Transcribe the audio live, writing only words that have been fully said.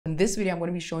In this video, I'm going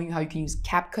to be showing you how you can use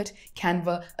CapCut,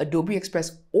 Canva, Adobe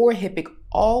Express, or Hypic,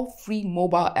 all free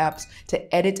mobile apps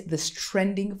to edit this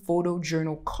trending photo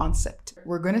journal concept.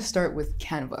 We're going to start with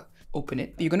Canva. Open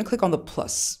it. You're going to click on the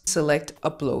plus, select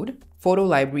upload, photo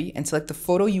library, and select the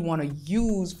photo you want to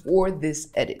use for this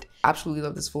edit. Absolutely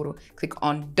love this photo. Click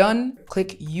on done,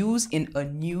 click use in a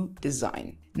new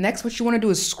design. Next, what you want to do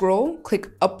is scroll,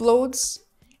 click uploads,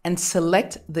 and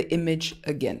select the image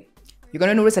again. You're going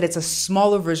to notice that it's a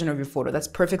smaller version of your photo. That's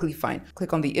perfectly fine.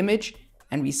 Click on the image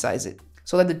and resize it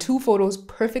so that the two photos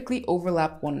perfectly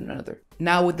overlap one another.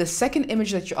 Now with the second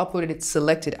image that you uploaded, it's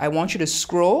selected. I want you to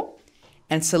scroll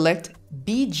and select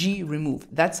BG remove.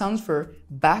 That sounds for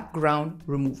background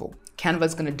removal. Canva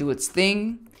is going to do its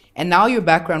thing. And now your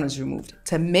background is removed.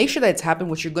 To make sure that it's happened,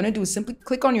 what you're going to do is simply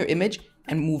click on your image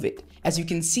and move it. As you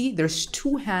can see, there's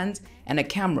two hands and a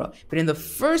camera. But in the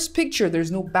first picture, there's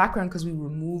no background because we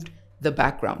removed the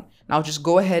background. Now just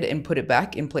go ahead and put it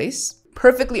back in place.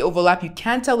 Perfectly overlap. You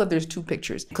can't tell that there's two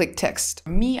pictures. Click text.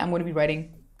 For me, I'm going to be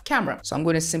writing camera. So I'm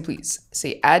going to simply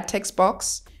say add text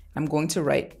box. I'm going to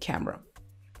write camera.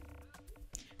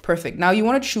 Perfect. Now you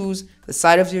want to choose the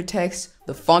side of your text,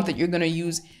 the font that you're going to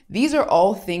use. These are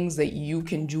all things that you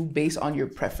can do based on your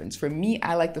preference. For me,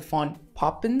 I like the font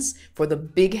Poppins for the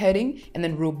big heading and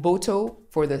then Roboto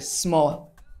for the smaller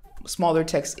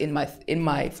text in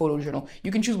my photo journal.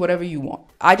 You can choose whatever you want.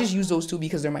 I just use those two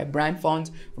because they're my brand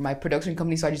fonts for my production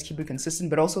company, so I just keep it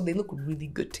consistent, but also they look really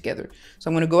good together. So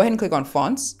I'm going to go ahead and click on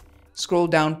fonts, scroll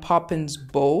down Poppins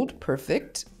bold.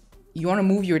 Perfect. You want to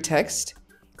move your text,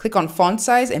 click on font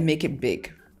size and make it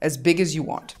big as you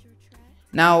want.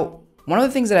 Now, one of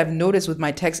the things that I've noticed with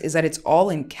my text is that it's all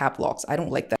in cap locks. I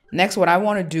don't like that. Next, what I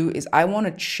want to do is I want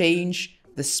to change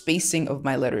the spacing of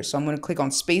my letters. So I'm going to click on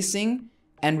spacing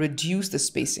and reduce the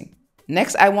spacing.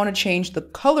 Next, I want to change the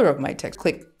color of my text.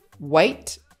 Click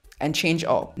white and change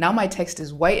all. Now my text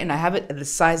is white and I have it at the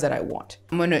size that I want.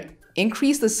 I'm going to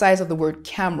increase the size of the word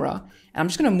camera and I'm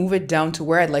just going to move it down to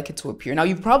where I'd like it to appear. Now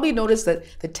you've probably noticed that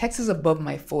the text is above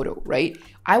my photo, right?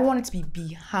 I want it to be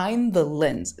behind the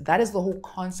lens. That is the whole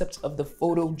concept of the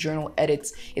photo journal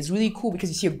edits. It's really cool because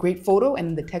you see a great photo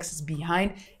and the text is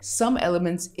behind some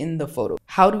elements in the photo.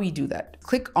 How do we do that?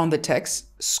 Click on the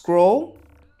text, scroll,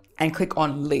 and click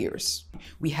on layers.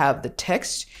 We have the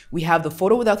text, we have the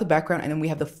photo without the background, and then we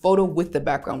have the photo with the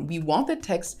background. We want the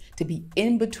text to be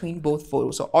in between both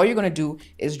photos. So all you're gonna do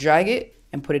is drag it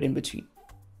and put it in between.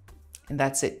 And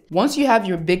that's it. Once you have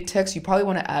your big text, you probably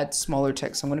wanna add smaller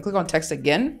text. So I'm gonna click on text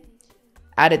again,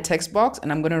 add a text box,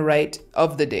 and I'm gonna write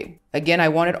of the day. Again, I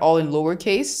want it all in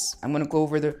lowercase. I'm gonna go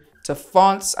over to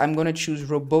fonts. I'm gonna choose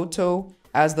Roboto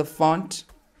as the font.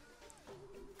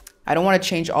 I don't want to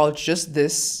change all, just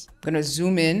this. I'm going to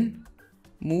zoom in,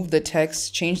 move the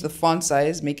text, change the font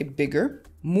size, make it bigger,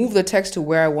 move the text to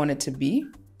where I want it to be,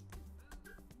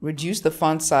 reduce the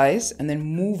font size, and then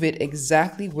move it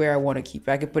exactly where I want to keep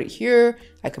it. I could put it here,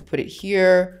 I could put it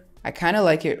here. I kind of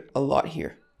like it a lot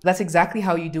here. That's exactly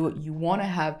how you do it. You want to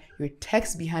have your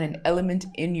text behind an element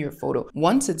in your photo.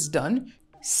 Once it's done,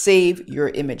 save your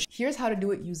image. Here's how to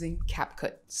do it using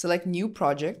CapCut. Select new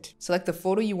project, select the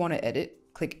photo you want to edit,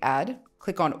 click add,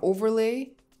 click on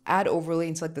overlay, add overlay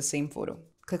and select the same photo.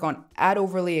 Click on add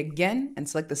overlay again and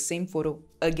select the same photo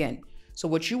again. So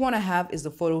what you want to have is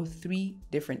the photo 3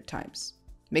 different times.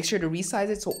 Make sure to resize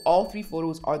it so all 3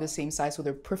 photos are the same size so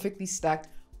they're perfectly stacked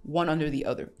one under the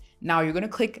other. Now you're going to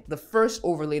click the first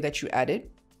overlay that you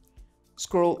added,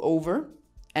 scroll over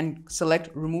and select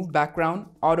remove background,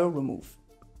 auto remove.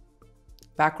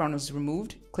 Background is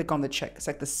removed, click on the check.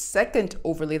 Select the second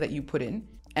overlay that you put in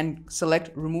and select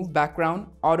remove background,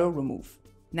 auto remove.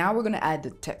 Now we're going to add the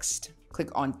text. Click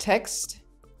on text,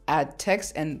 add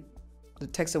text, and the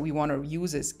text that we want to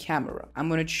use is camera. I'm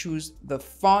going to choose the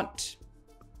font.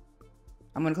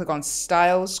 I'm going to click on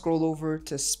style, scroll over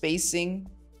to spacing,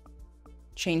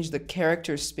 change the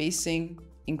character spacing,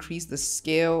 increase the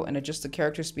scale and adjust the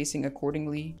character spacing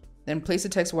accordingly. Then place the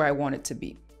text where I want it to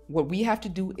be. What we have to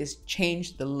do is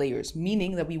change the layers,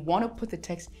 meaning that we want to put the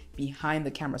text behind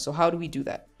the camera. So how do we do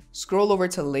that? Scroll over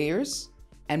to layers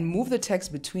and move the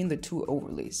text between the 2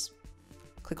 overlays.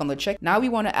 Click on the check. Now we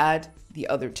want to add the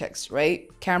other text, right?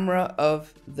 Camera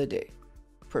of the day.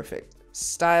 Perfect.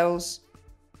 Styles.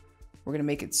 We're going to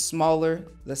make it smaller,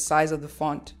 the size of the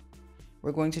font.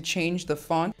 We're going to change the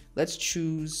font. Let's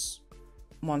choose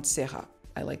Montserrat.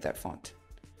 I like that font.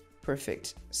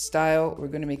 Perfect. Style, we're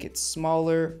going to make it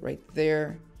smaller right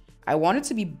there. I want it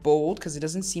to be bold because it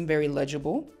doesn't seem very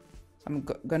legible. I'm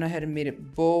going ahead and made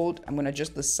it bold. I'm going to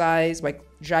adjust the size by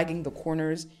dragging the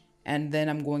corners and then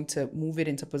I'm going to move it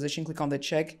into position. Click on the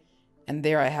check And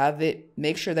there I have it.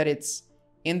 Make sure that it's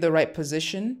in the right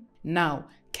position. Now,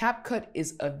 CapCut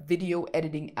is a video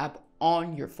editing app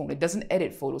on your phone. It doesn't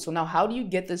edit photos. So now how do you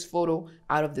get this photo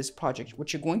out of this project?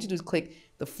 What you're going to do is click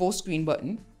the full screen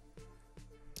button.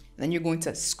 Then you're going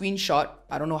to screenshot.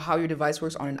 I don't know how your device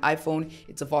works on an iPhone.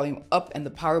 It's a volume up and the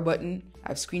power button.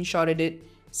 I've screenshotted it.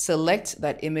 Select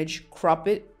that image, crop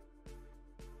it.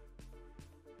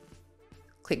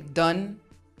 Click done,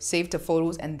 save to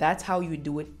photos, and that's how you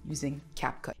do it using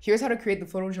CapCut. Here's how to create the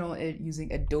photo journal edit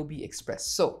using Adobe Express.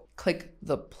 So click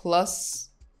the plus,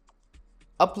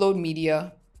 upload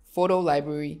media, photo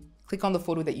library, click on the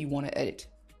photo that you want to edit.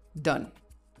 Done.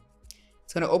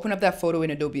 It's going to open up that photo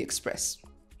in Adobe Express.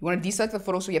 You want to deselect the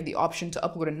photo so you have the option to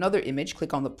upload another image.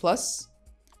 Click on the plus,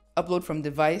 upload from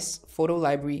device, photo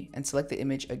library, and select the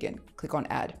image again. Click on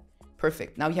add.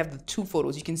 Perfect. Now you have the two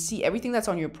photos. You can see everything that's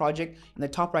on your project in the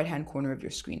top right-hand corner of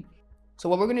your screen. So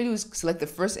what we're going to do is select the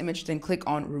first image, then click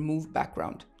on remove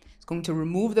background. It's going to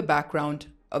remove the background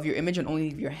of your image and only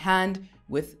leave your hand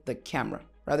with the camera.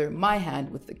 Rather, my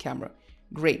hand with the camera.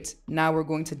 Great. Now we're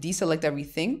going to deselect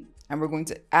everything and we're going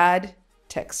to add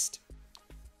text.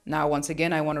 Now, once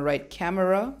again, I want to write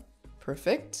camera.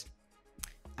 Perfect.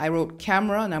 I wrote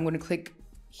camera and I'm going to click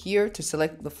here to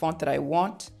select the font that I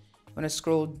want. I'm going to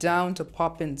scroll down to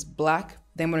Poppins Black.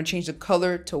 Then I'm going to change the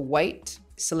color to white.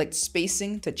 Select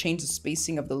spacing to change the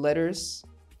spacing of the letters.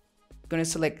 I'm going to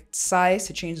select size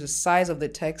to change the size of the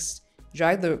text.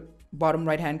 Drag the bottom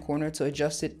right-hand corner to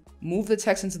adjust it. Move the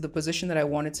text into the position that I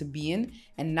want it to be in.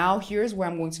 And now here's where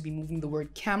I'm going to be moving the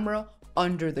word camera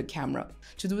under the camera.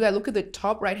 To do that, look at the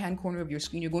top right-hand corner of your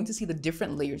screen. You're going to see the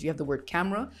different layers. You have the word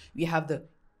camera, you have the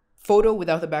photo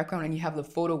without the background, and you have the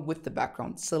photo with the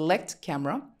background. Select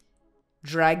camera,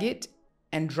 drag it,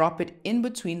 and drop it in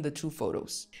between the two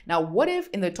photos. Now, what if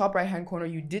in the top right-hand corner,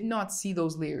 you did not see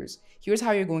those layers? Here's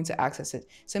how you're going to access it.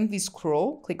 Simply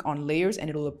scroll, click on layers, and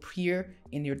it'll appear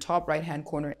in your top right-hand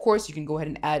corner. Of course, you can go ahead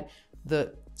and add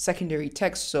the secondary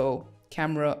text. So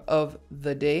camera of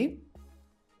the day.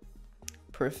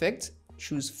 Perfect.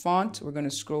 Choose font. We're going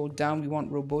to scroll down. We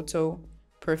want Roboto.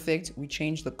 Perfect. We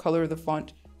change the color of the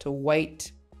font to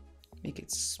white. Make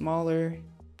it smaller.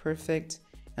 Perfect.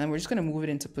 And we're just going to move it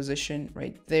into position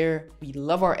right there. We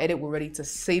love our edit. We're ready to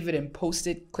save it and post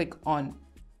it. Click on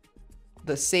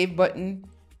the save button.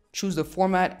 Choose the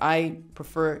format. I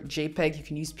prefer JPEG. You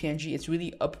can use PNG. It's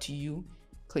really up to you.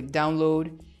 Click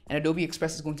download. And Adobe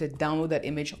Express is going to download that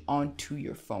image onto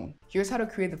your phone. Here's how to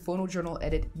create the photo journal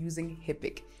edit using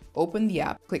Hypic. Open the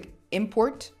app, click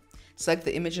import, select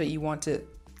the image that you want to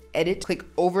edit, click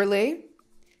overlay,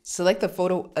 select the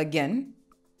photo again,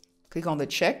 click on the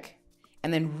check,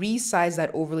 and then resize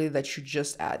that overlay that you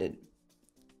just added.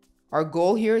 Our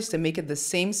goal here is to make it the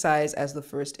same size as the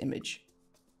first image.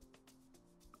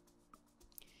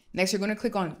 Next, you're going to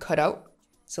click on cutout,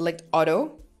 select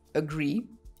auto, agree,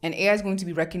 and AI is going to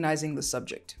be recognizing the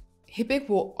subject. Hypic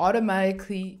will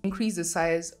automatically increase the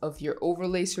size of your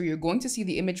overlay, so you're going to see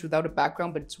the image without a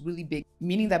background, but it's really big,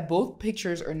 meaning that both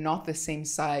pictures are not the same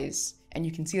size. And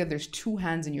you can see that there's two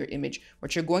hands in your image.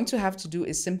 What you're going to have to do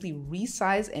is simply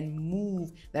resize and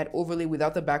move that overlay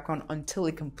without the background until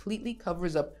it completely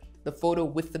covers up the photo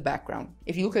with the background.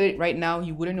 If you look at it right now,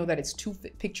 you wouldn't know that it's two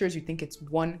pictures. You think it's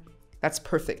one. That's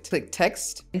perfect. Click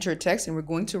text, enter text, and we're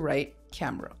going to write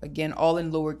camera. Again, all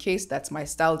in lowercase. That's my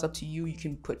style. It's up to you. You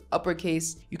can put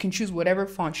uppercase. You can choose whatever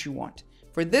font you want.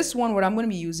 For this one, what I'm going to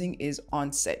be using is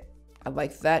Onset. I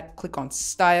like that. Click on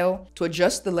style. To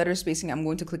adjust the letter spacing, I'm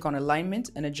going to click on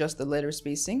alignment and adjust the letter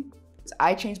spacing.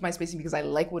 I changed my spacing because I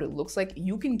like what it looks like.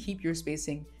 You can keep your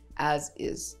spacing as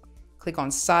is. Click on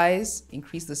size,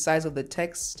 increase the size of the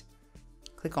text.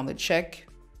 Click on the check,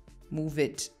 move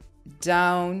it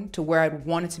down to where I'd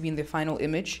want it to be in the final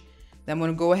image. Then I'm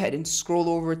going to go ahead and scroll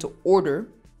over to order,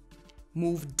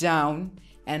 move down.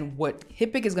 And what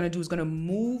Hypic is going to do is going to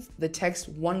move the text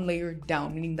one layer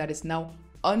down, meaning that it's now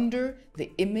under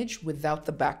the image without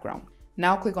the background.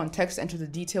 Now click on text, enter the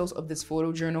details of this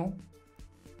photo journal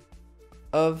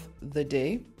of the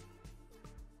day.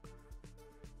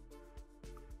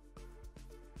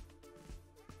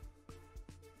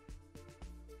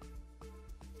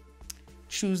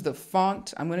 Choose the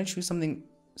font. I'm going to choose something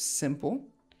simple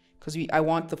because I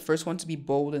want the first one to be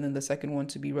bold and then the second one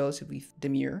to be relatively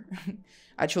demure.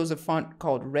 I chose a font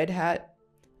called Red Hat.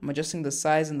 I'm adjusting the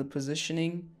size and the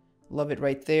positioning. Love it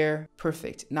right there.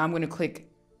 Perfect. Now I'm going to click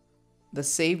the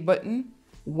save button.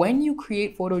 When you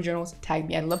create photo journals, tag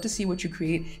me. I'd love to see what you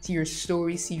create, see your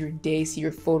story, see your day, see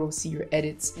your photos, see your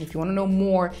edits. And if you want to know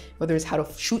more, whether it's how to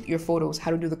shoot your photos, how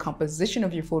to do the composition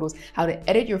of your photos, how to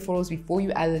edit your photos before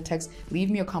you add the text, leave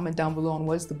me a comment down below on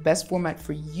what is the best format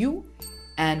for you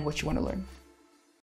and what you want to learn.